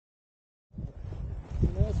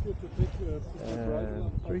Can I ask you to take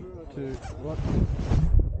And 3, 2, 1.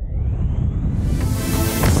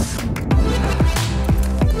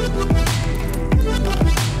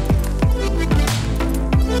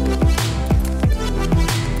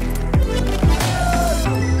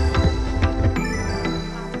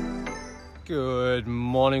 Good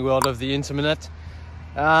morning, world of the internet.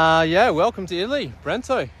 Yeah, welcome to Italy,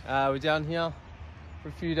 Brento. We're down here for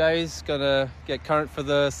a few days, gonna get current for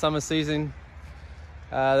the summer season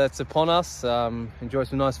that's upon us. Enjoy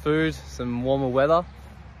some nice food, some warmer weather.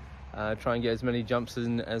 Try and get as many jumps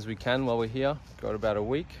in as we can while we're here. Got about a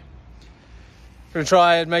week. Gonna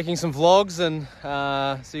try making some vlogs and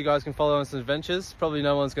so you guys can follow on some adventures. Probably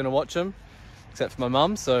no one's gonna watch them except for my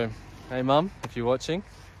mum, so hey mum, if you're watching,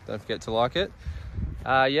 don't forget to like it.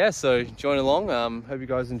 Yeah, so join along. Hope you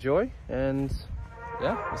guys enjoy, and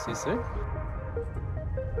yeah, we'll see you soon.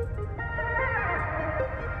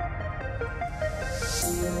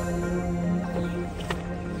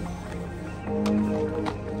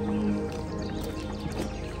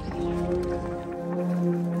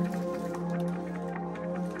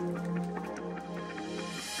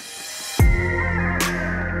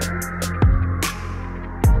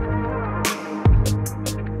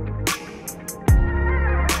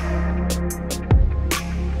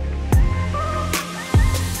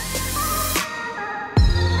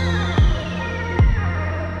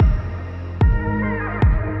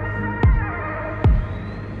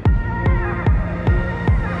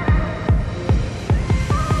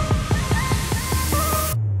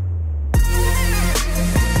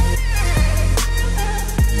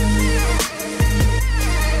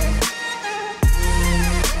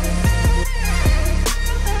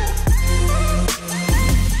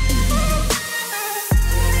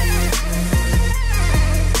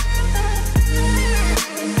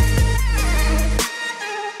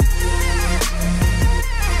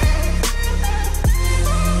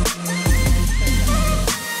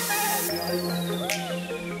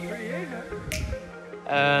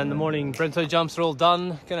 And the morning Brento jumps are all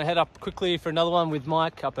done. Gonna head up quickly for another one with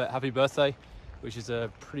Mike up at Happy Birthday, which is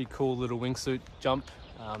a pretty cool little wingsuit jump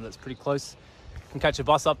that's pretty close. You can catch a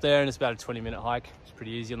bus up there and it's about a 20-minute hike. It's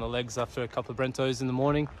pretty easy on the legs after a couple of Brentos in the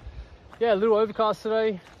morning. Yeah, a little overcast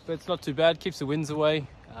today, but it's not too bad, keeps the winds away.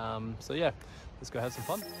 So yeah, let's go have some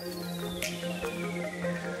fun.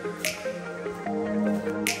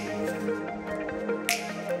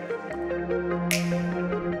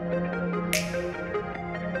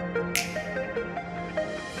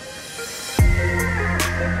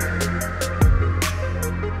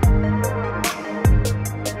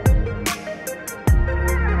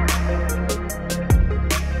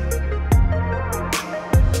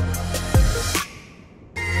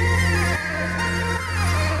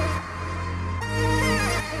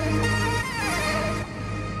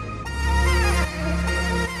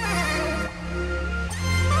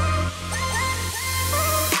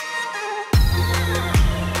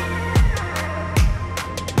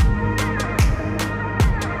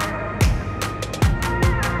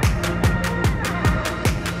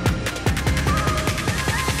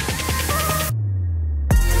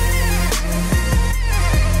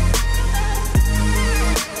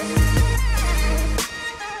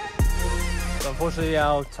 Unfortunately,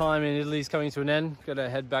 our time in Italy is coming to an end. Gotta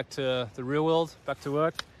head back to the real world, back to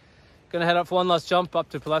work. Gonna head up for one last jump up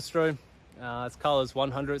to Palestro. It's Carla's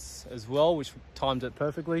 100th as well, which timed it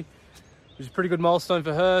perfectly, which is a pretty good milestone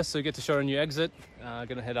for her. So get to show her a new exit.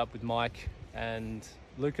 Gonna head up with Mike and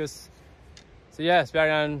Lucas. So yeah, it's about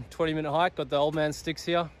around 20-minute hike. Got the old man sticks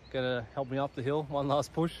here. Gonna help me up the hill, one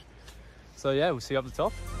last push. So yeah, we'll see you up the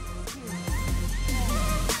top.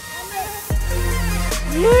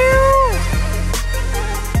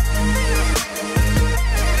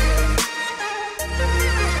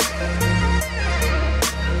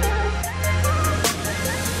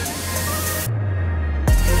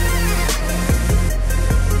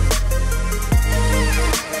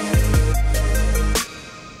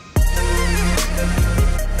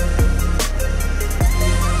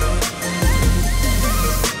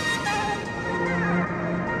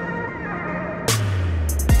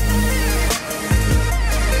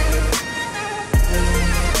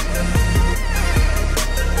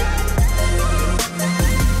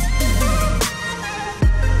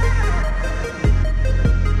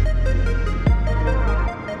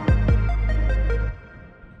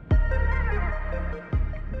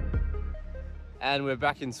 And we're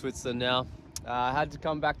back in Switzerland now. I had to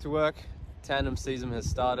come back to work. Tandem season has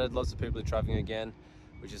started. Lots of people are traveling again,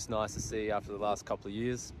 which is nice to see after the last couple of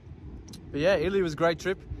years. But yeah, Italy was a great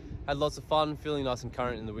trip. Had lots of fun, feeling nice and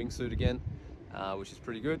current in the wingsuit again, which is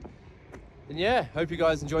pretty good. And yeah, hope you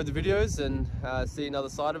guys enjoyed the videos and see another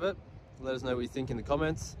side of it. Let us know what you think in the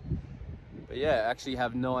comments. But yeah, I actually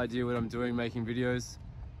have no idea what I'm doing making videos.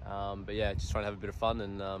 But yeah, just trying to have a bit of fun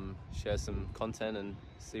and share some content and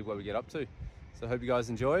see what we get up to. So I hope you guys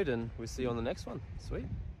enjoyed, and we'll see you on the next one. Sweet.